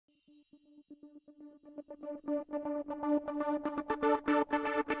The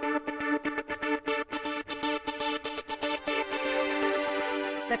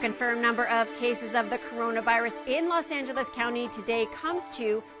confirmed number of cases of the coronavirus in Los Angeles County today comes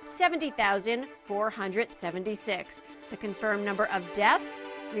to 70,476. The confirmed number of deaths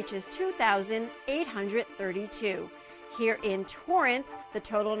reaches 2,832. Here in Torrance, the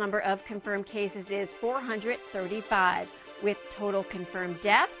total number of confirmed cases is 435, with total confirmed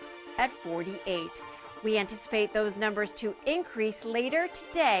deaths at 48. We anticipate those numbers to increase later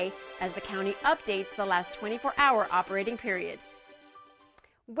today as the county updates the last 24-hour operating period.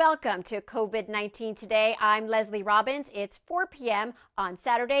 Welcome to COVID-19 Today. I'm Leslie Robbins. It's 4 p.m. on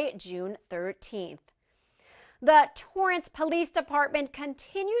Saturday, June 13th. The Torrance Police Department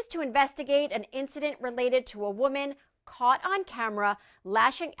continues to investigate an incident related to a woman caught on camera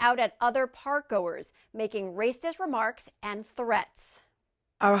lashing out at other parkgoers, making racist remarks and threats.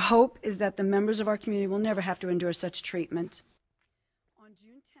 Our hope is that the members of our community will never have to endure such treatment. On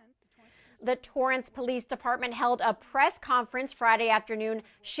June 10th, the Torrance Police Department held a press conference Friday afternoon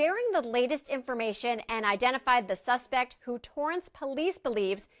sharing the latest information and identified the suspect who Torrance Police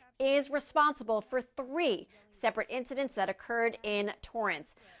believes is responsible for 3 separate incidents that occurred in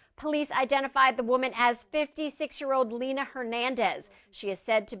Torrance. Police identified the woman as 56-year-old Lena Hernandez. She is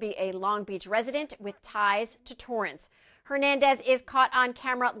said to be a Long Beach resident with ties to Torrance. Hernandez is caught on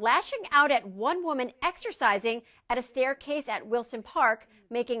camera lashing out at one woman exercising at a staircase at Wilson Park,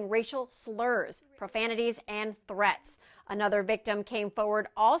 making racial slurs, profanities, and threats. Another victim came forward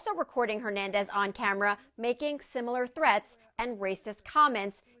also recording Hernandez on camera, making similar threats and racist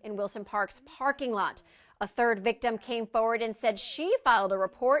comments in Wilson Park's parking lot. A third victim came forward and said she filed a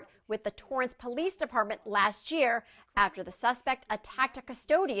report with the Torrance Police Department last year after the suspect attacked a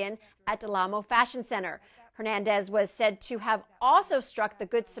custodian at Del Amo Fashion Center. Hernandez was said to have also struck the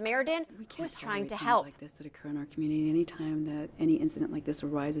Good Samaritan who was trying to help. Like this that occur in our community. Anytime that any incident like this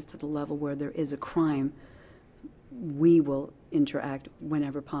arises to the level where there is a crime, we will interact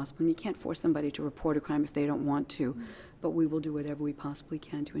whenever possible. And you can't force somebody to report a crime if they don't want to, but we will do whatever we possibly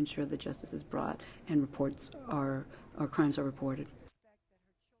can to ensure that justice is brought and our crimes are reported.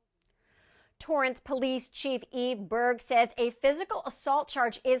 Torrance Police Chief Eve Berg says a physical assault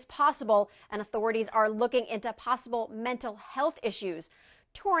charge is possible and authorities are looking into possible mental health issues.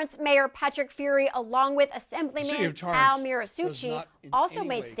 Torrance Mayor Patrick Fury, along with Assemblyman Al Mirasucci, also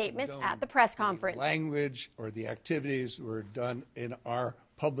made statements at the press conference. The language or the activities were done in our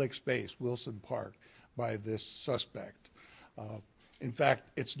public space, Wilson Park, by this suspect. In fact,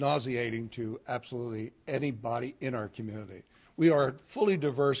 it's nauseating to absolutely anybody in our community. We are a fully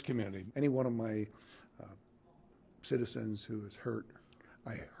diverse community. Any one of my citizens who is hurt,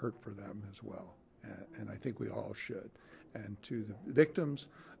 I hurt for them as well, and I think we all should. And to the victims,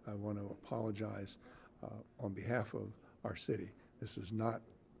 I want to apologize on behalf of our city. This is not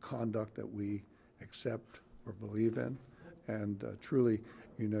conduct that we accept or believe in, and truly,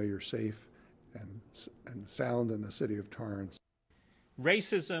 you know, you're safe and sound in the city of Torrance.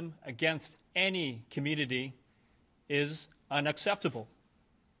 Racism against any community is unacceptable.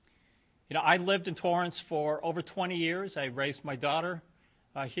 You know, I lived in Torrance for over 20 years. I raised my daughter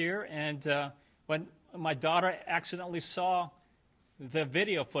here, and when my daughter accidentally saw the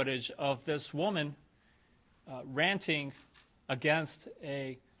video footage of this woman ranting against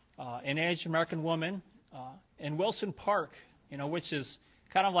an Asian American woman in Wilson Park, you know, which is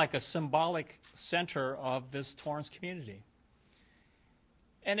kind of like a symbolic center of this Torrance community.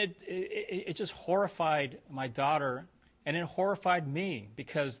 And it just horrified my daughter, and it horrified me,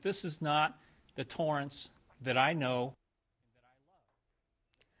 because this is not the Torrance that I know.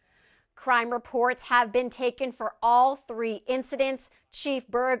 Crime reports have been taken for all 3 incidents. Chief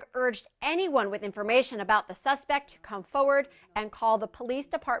Berg urged anyone with information about the suspect to come forward and call the police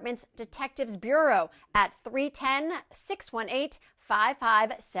department's Detectives Bureau at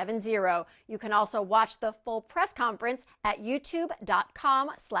 310-618-5570. You can also watch the full press conference at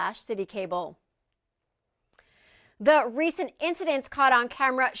youtube.com/citycable. The recent incidents caught on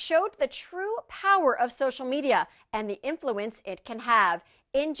camera showed the true power of social media and the influence it can have.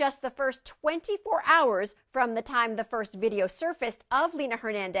 In just the first 24 hours from the time the first video surfaced of Lena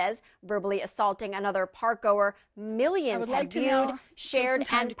Hernandez verbally assaulting another parkgoer, millions had viewed, shared,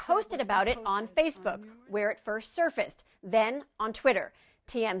 and posted about it on Facebook, where it first surfaced, then on Twitter.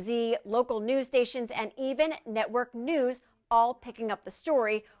 TMZ, local news stations, and even network news all picking up the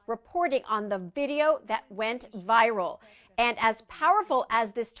story, reporting on the video that went viral. And as powerful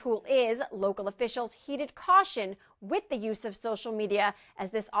as this tool is, local officials heeded caution with the use of social media,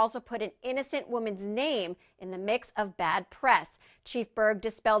 as this also put an innocent woman's name in the mix of bad press. Chief Berg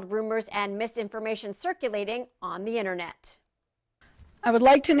dispelled rumors and misinformation circulating on the internet. I would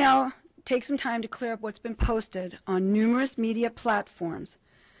like to now take some time to clear up what's been posted on numerous media platforms.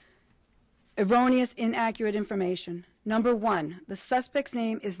 Erroneous, inaccurate information. Number one, the suspect's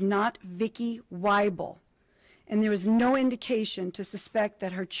name is not Vicky Weibel, and there is no indication to suspect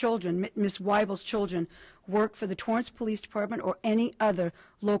that her children, Miss Weibel's children, work for the Torrance Police Department or any other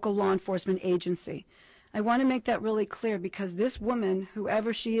local law enforcement agency. I want to make that really clear, because this woman,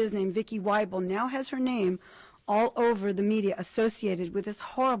 whoever she is, named Vicky Weibel, now has her name all over the media associated with this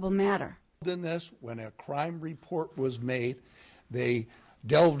horrible matter. In this, when a crime report was made, they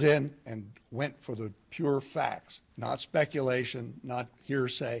delved in and went for the pure facts, not speculation, not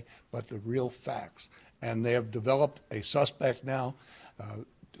hearsay, but the real facts. And they have developed a suspect now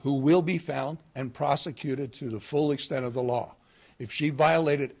who will be found and prosecuted to the full extent of the law. If she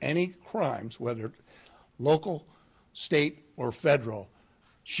violated any crimes, whether local, state, or federal,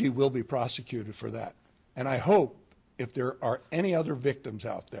 she will be prosecuted for that. And I hope, if there are any other victims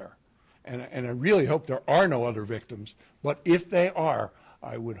out there, and I really hope there are no other victims, but if they are,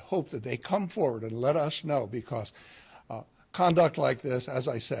 I would hope that they come forward and let us know, because conduct like this, as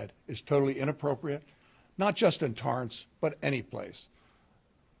I said, is totally inappropriate, not just in Torrance, but any place.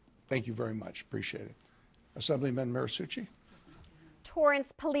 Thank you very much. Appreciate it. Assemblyman Marisucci.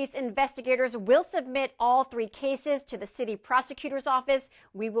 Torrance police investigators will submit all 3 cases to the city prosecutor's office.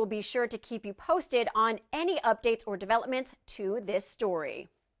 We will be sure to keep you posted on any updates or developments to this story.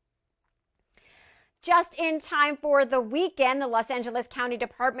 Just in time for the weekend, the Los Angeles County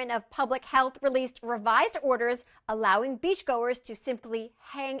Department of Public Health released revised orders allowing beachgoers to simply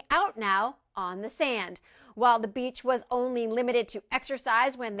hang out now on the sand. While the beach was only limited to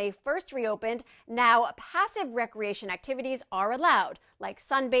exercise when they first reopened, now passive recreation activities are allowed, like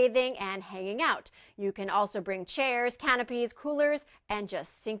sunbathing and hanging out. You can also bring chairs, canopies, coolers, and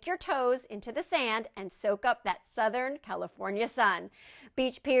just sink your toes into the sand and soak up that Southern California sun.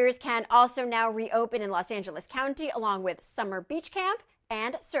 Beach piers can also now reopen in Los Angeles County, along with summer beach camp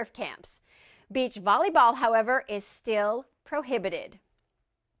and surf camps. Beach volleyball, however, is still prohibited.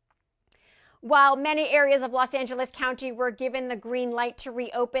 While many areas of Los Angeles County were given the green light to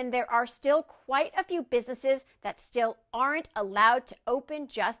reopen, there are still quite a few businesses that still aren't allowed to open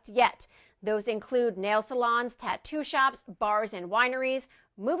just yet. Those include nail salons, tattoo shops, bars and wineries,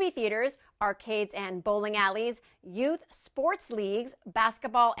 movie theaters, arcades and bowling alleys, youth sports leagues,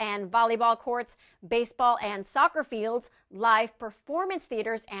 basketball and volleyball courts, baseball and soccer fields, live performance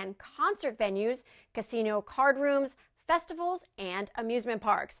theaters and concert venues, casino card rooms, festivals, and amusement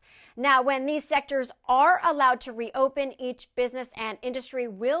parks. Now, when these sectors are allowed to reopen, each business and industry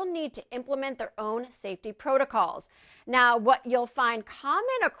will need to implement their own safety protocols. Now, what you'll find common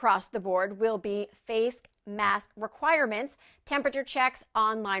across the board will be face mask requirements, temperature checks,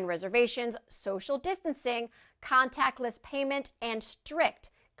 online reservations, social distancing, contactless payment, and strict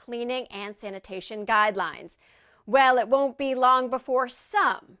cleaning and sanitation guidelines. Well, it won't be long before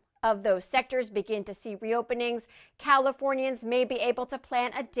some of those sectors begin to see reopenings. Californians may be able to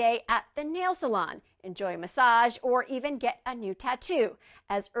plan a day at the nail salon, enjoy a massage, or even get a new tattoo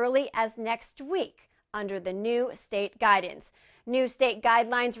as early as next week under the new state guidance. New state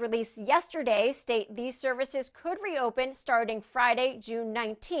guidelines released yesterday state these services could reopen starting Friday, June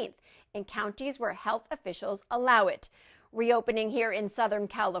 19th in counties where health officials allow it. Reopening here in Southern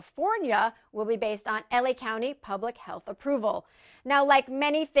California will be based on LA County public health approval. Now, like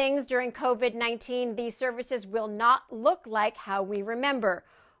many things during COVID-19, these services will not look like how we remember.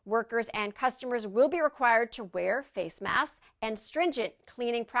 Workers and customers will be required to wear face masks, and stringent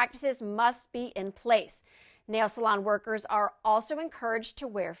cleaning practices must be in place. Nail salon workers are also encouraged to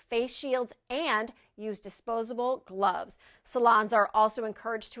wear face shields and use disposable gloves. Salons are also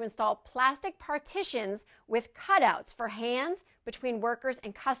encouraged to install plastic partitions with cutouts for hands between workers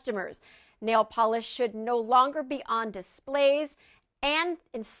and customers. Nail polish should no longer be on displays, and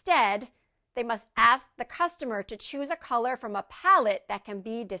instead, they must ask the customer to choose a color from a palette that can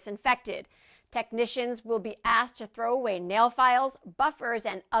be disinfected. Technicians will be asked to throw away nail files, buffers,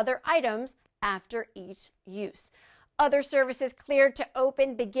 and other items after each use. Other services cleared to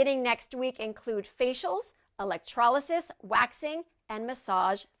open beginning next week include facials, electrolysis, waxing, and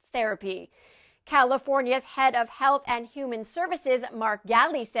massage therapy. California's head of Health and Human Services, Mark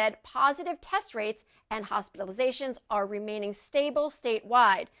Galley, said positive test rates and hospitalizations are remaining stable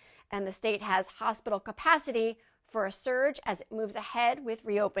statewide, and the state has hospital capacity for a surge as it moves ahead with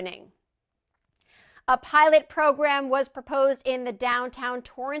reopening. A pilot program was proposed in the downtown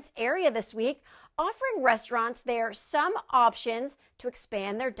Torrance area this week, offering restaurants there some options to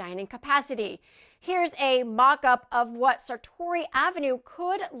expand their dining capacity. Here's a mock-up of what Sartori Avenue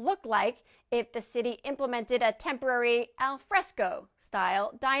could look like if the city implemented a temporary al fresco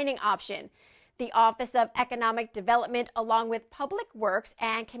style dining option. The Office of Economic Development, along with Public Works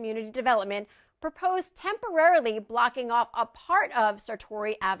and Community Development, proposed temporarily blocking off a part of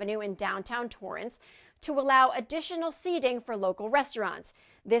Sartori Avenue in downtown Torrance to allow additional seating for local restaurants.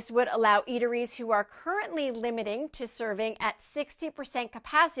 This would allow eateries who are currently limiting to serving at 60%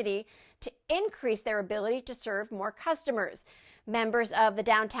 capacity to increase their ability to serve more customers. Members of the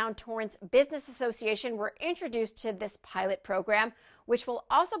Downtown Torrance Business Association were introduced to this pilot program, which will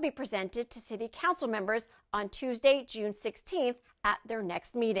also be presented to City Council members on Tuesday, June 16th at their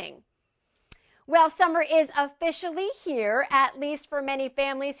next meeting. Well, summer is officially here, at least for many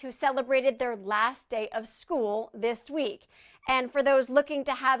families who celebrated their last day of school this week. And for those looking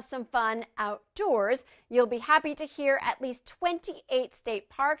to have some fun outdoors, you'll be happy to hear at least 28 state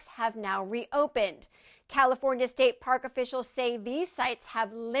parks have now reopened. California state park officials say these sites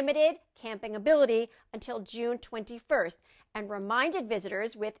have limited camping ability until June 21st and reminded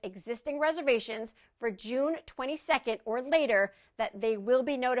visitors with existing reservations for June 22nd or later that they will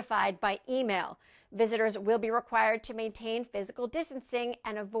be notified by email. Visitors will be required to maintain physical distancing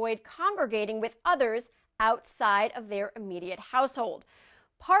and avoid congregating with others outside of their immediate household.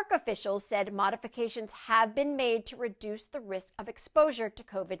 Park officials said modifications have been made to reduce the risk of exposure to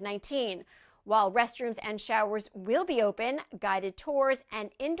COVID-19. While restrooms and showers will be open, guided tours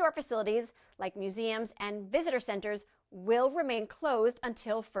and indoor facilities like museums and visitor centers will remain closed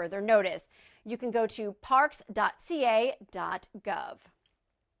until further notice. You can go to parks.ca.gov.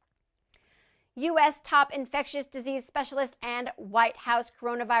 U.S. top infectious disease specialist and White House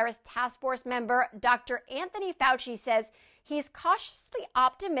coronavirus task force member Dr. Anthony Fauci says he's cautiously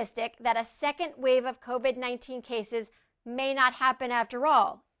optimistic that a second wave of COVID-19 cases may not happen after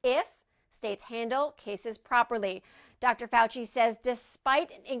all, if states handle cases properly. Dr. Fauci says despite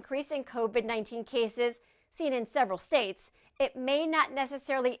an increase in COVID-19 cases seen in several states, it may not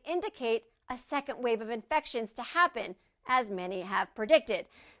necessarily indicate a second wave of infections to happen, as many have predicted,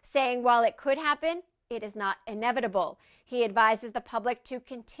 saying while it could happen, it is not inevitable. He advises the public to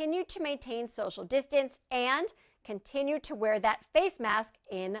continue to maintain social distance and continue to wear that face mask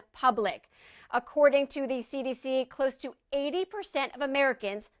in public. According to the CDC, close to 80% of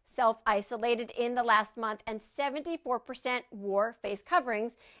Americans self-isolated in the last month and 74% wore face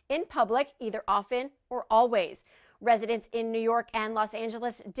coverings in public either often or always. Residents in New York and Los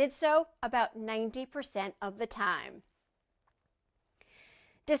Angeles did so about 90% of the time.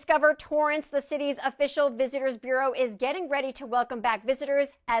 Discover Torrance, the city's official visitors bureau, is getting ready to welcome back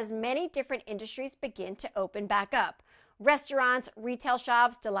visitors as many different industries begin to open back up. Restaurants, retail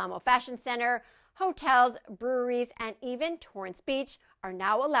shops, Delamo Fashion Center, hotels, breweries, and even Torrance Beach are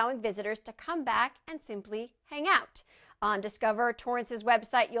now allowing visitors to come back and simply hang out. On Discover Torrance's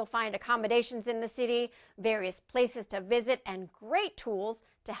website, you'll find accommodations in the city, various places to visit, and great tools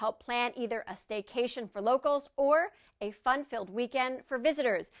to help plan either a staycation for locals or a fun-filled weekend for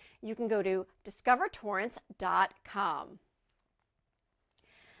visitors. You can go to discovertorrance.com.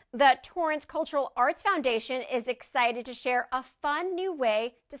 The Torrance Cultural Arts Foundation is excited to share a fun new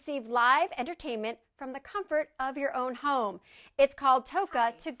way to see live entertainment from the comfort of your own home. It's called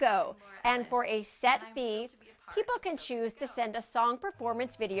Toca to Go, and for a set fee, people can choose to send a song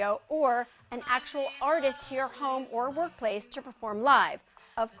performance video or an actual artist to your home or workplace to perform live,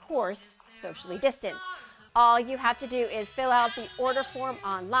 of course, socially distanced. All you have to do is fill out the order form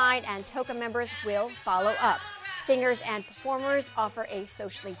online and Toca members will follow up. Singers and performers offer a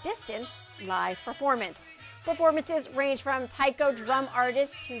socially distanced live performance. Performances range from taiko drum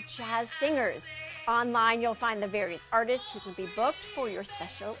artists to jazz singers. Online, you'll find the various artists who can be booked for your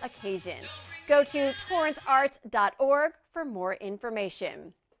special occasion. Go to torrancearts.org for more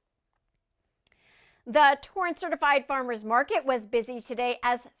information. The Torrance Certified Farmers Market was busy today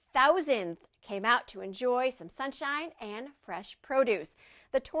as thousands came out to enjoy some sunshine and fresh produce.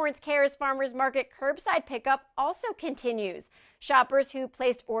 The Torrance Cares Farmers Market curbside pickup also continues. Shoppers who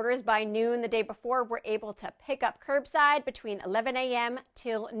placed orders by noon the day before were able to pick up curbside between 11 a.m.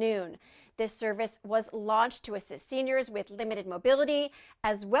 till noon. This service was launched to assist seniors with limited mobility,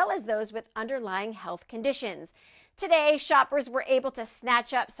 as well as those with underlying health conditions. Today, shoppers were able to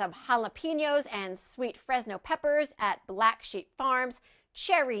snatch up some jalapenos and sweet Fresno peppers at Black Sheep Farms,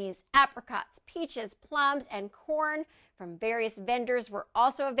 cherries, apricots, peaches, plums, and corn from various vendors were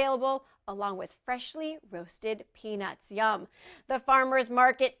also available, along with freshly roasted peanuts. Yum! The farmers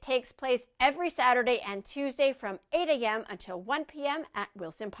market takes place every Saturday and Tuesday from 8 a.m. until 1 p.m. at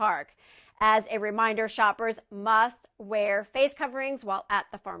Wilson Park. As a reminder, shoppers must wear face coverings while at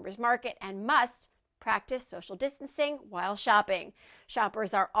the farmers market and must practice social distancing while shopping.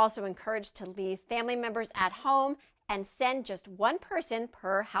 Shoppers are also encouraged to leave family members at home and send just one person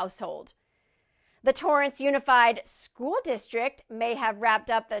per household. The Torrance Unified School District may have wrapped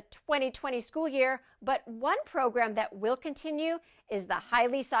up the 2020 school year, but one program that will continue is the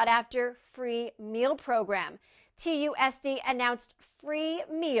highly sought-after free meal program. TUSD announced free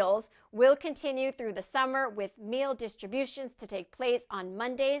meals will continue through the summer with meal distributions to take place on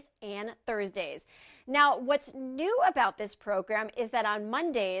Mondays and Thursdays. Now, what's new about this program is that on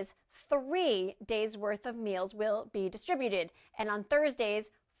Mondays, 3 days worth of meals will be distributed, and on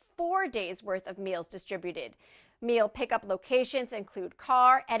Thursdays, 4 days worth of meals distributed. Meal pickup locations include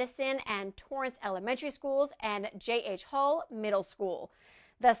Carr, Edison, and Torrance Elementary Schools and J.H. Hull Middle School.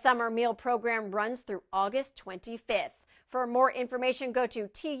 The summer meal program runs through August 25th. For more information, go to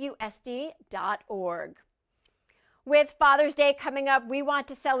tusd.org. With Father's Day coming up, we want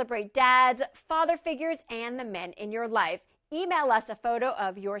to celebrate dads, father figures, and the men in your life. Email us a photo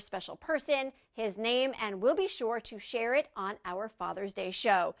of your special person, his name, and we'll be sure to share it on our Father's Day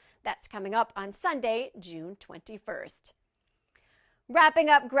show. That's coming up on Sunday, June 21st. Wrapping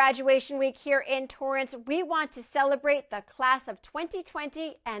up graduation week here in Torrance, we want to celebrate the class of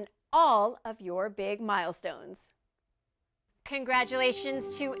 2020 and all of your big milestones.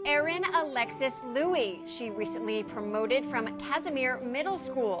 Congratulations to Erin Alexis Louie. She recently promoted from Casimir Middle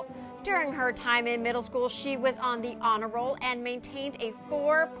School. During her time in middle school, she was on the honor roll and maintained a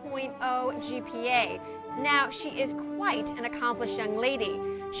 4.0 GPA. Now, she is quite an accomplished young lady.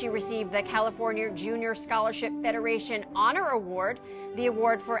 She received the California Junior Scholarship Federation Honor Award, the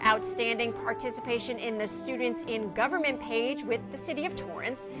award for outstanding participation in the Students in Government page with the City of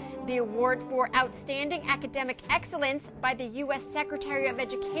Torrance, the award for outstanding academic excellence by the U.S. Secretary of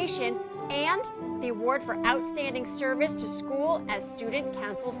Education, and the award for outstanding service to school as Student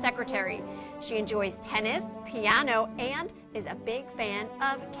Council Secretary. She enjoys tennis, piano, and is a big fan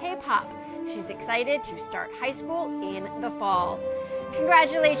of K-pop. She's excited to start high school in the fall.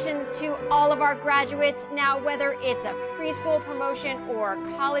 Congratulations to all of our graduates. Now, whether it's a preschool promotion or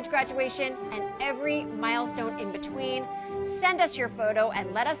college graduation and every milestone in between, send us your photo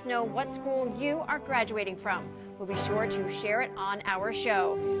and let us know what school you are graduating from. We'll be sure to share it on our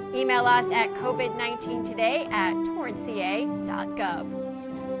show. Email us at covid19today@torranceca.gov.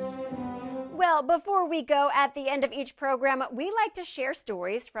 Well, before we go, at the end of each program, we like to share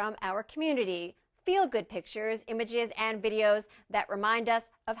stories from our community. Feel-good pictures, images, and videos that remind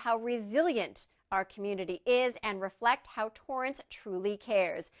us of how resilient our community is and reflect how Torrance truly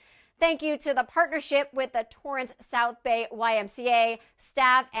cares. Thank you to the partnership with the Torrance South Bay YMCA,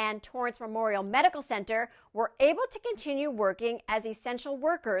 staff, and Torrance Memorial Medical Center were able to continue working as essential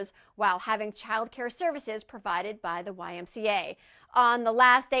workers while having child care services provided by the YMCA. On the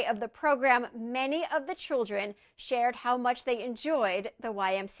last day of the program, many of the children shared how much they enjoyed the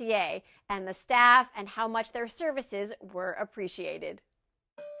YMCA and the staff and how much their services were appreciated.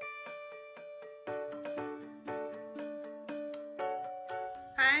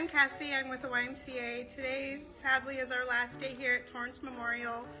 Hi, I'm Cassie. I'm with the YMCA. Today, sadly, is our last day here at Torrance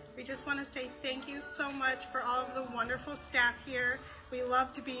Memorial. We just want to say thank you so much for all of the wonderful staff here. We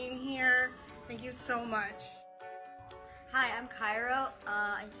loved being here. Thank you so much. Hi, I'm Cairo.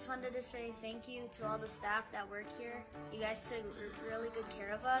 I just wanted to say thank you to all the staff that work here. You guys took really good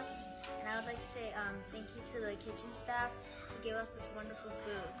care of us. And I would like to say thank you to the kitchen staff to give us this wonderful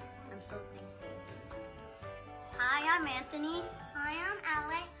food. I'm so thankful. Hi, I'm Anthony. Hi, I'm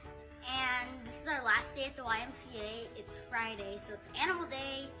Alec. And this is our last day at the YMCA. It's Friday, so it's Animal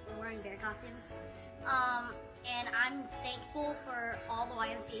Day. We're wearing bear costumes. And I'm thankful for all the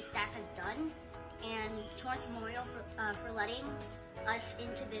YMCA staff has done, and Torrance Memorial for letting us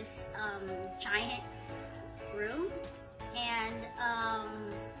into this giant room. And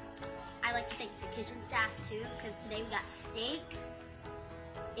I like to thank the kitchen staff too, because today we got steak.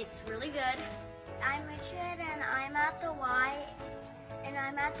 It's really good. I'm Richard, and I'm at the Y. It's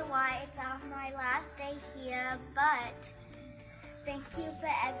my last day here, but thank you for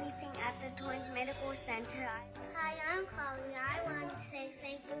everything at the Torrance Medical Center. Hi, I'm Chloe. I want to say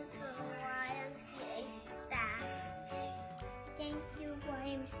thank you to the YMCA staff. Thank you,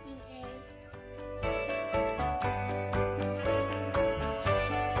 YMCA.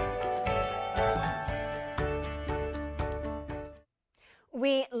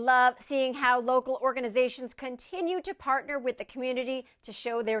 We love seeing how local organizations continue to partner with the community to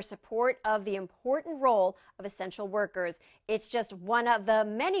show their support of the important role of essential workers. It's just one of the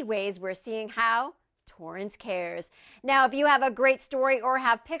many ways we're seeing how Torrance Cares. Now, if you have a great story or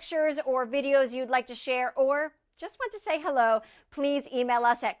have pictures or videos you'd like to share or just want to say hello, please email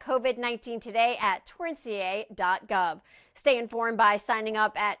us at covid19today@torranceca.gov. Stay informed by signing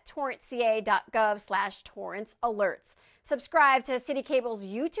up at torranceca.gov/Torrance Alerts. Subscribe to City Cable's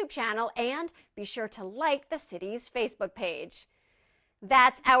YouTube channel and be sure to like the city's Facebook page.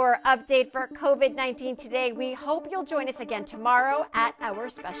 That's our update for COVID-19 today. We hope you'll join us again tomorrow at our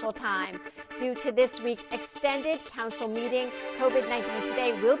special time. Due to this week's extended council meeting, COVID-19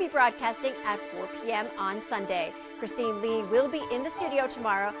 Today will be broadcasting at 4 p.m. on Sunday. Christine Lee will be in the studio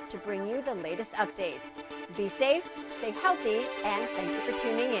tomorrow to bring you the latest updates. Be safe, stay healthy, and thank you for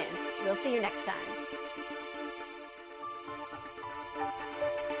tuning in. We'll see you next time.